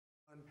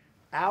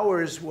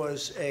Ours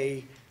was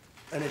an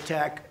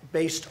attack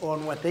based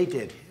on what they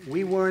did.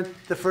 We weren't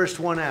the first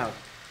one out.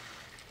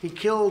 He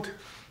killed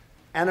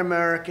an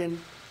American.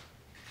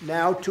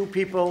 Now 2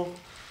 people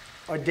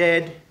are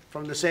dead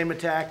from the same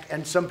attack,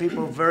 and some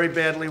people very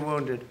badly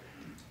wounded.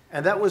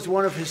 And that was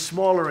one of his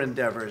smaller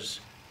endeavors.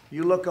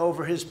 You look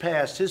over his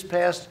past. His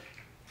past,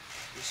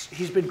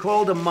 he's been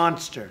called a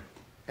monster,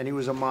 and he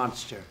was a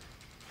monster.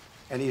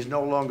 And he's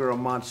no longer a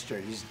monster.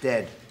 He's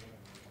dead.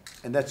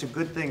 And that's a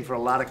good thing for a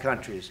lot of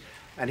countries.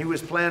 And he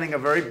was planning a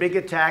very big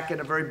attack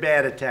and a very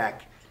bad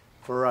attack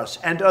for us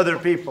and other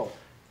people.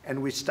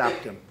 And we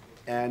stopped him.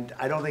 And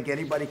I don't think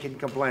anybody can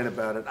complain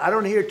about it. I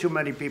don't hear too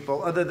many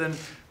people, other than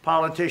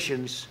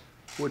politicians,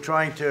 who are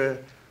trying to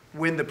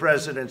win the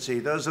presidency.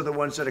 Those are the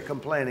ones that are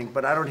complaining,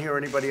 but I don't hear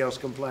anybody else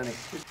complaining.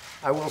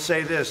 I will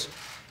say this: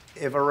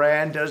 if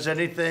Iran does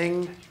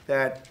anything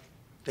that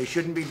they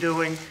shouldn't be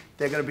doing,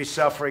 they're going to be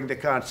suffering the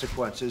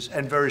consequences,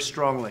 and very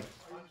strongly.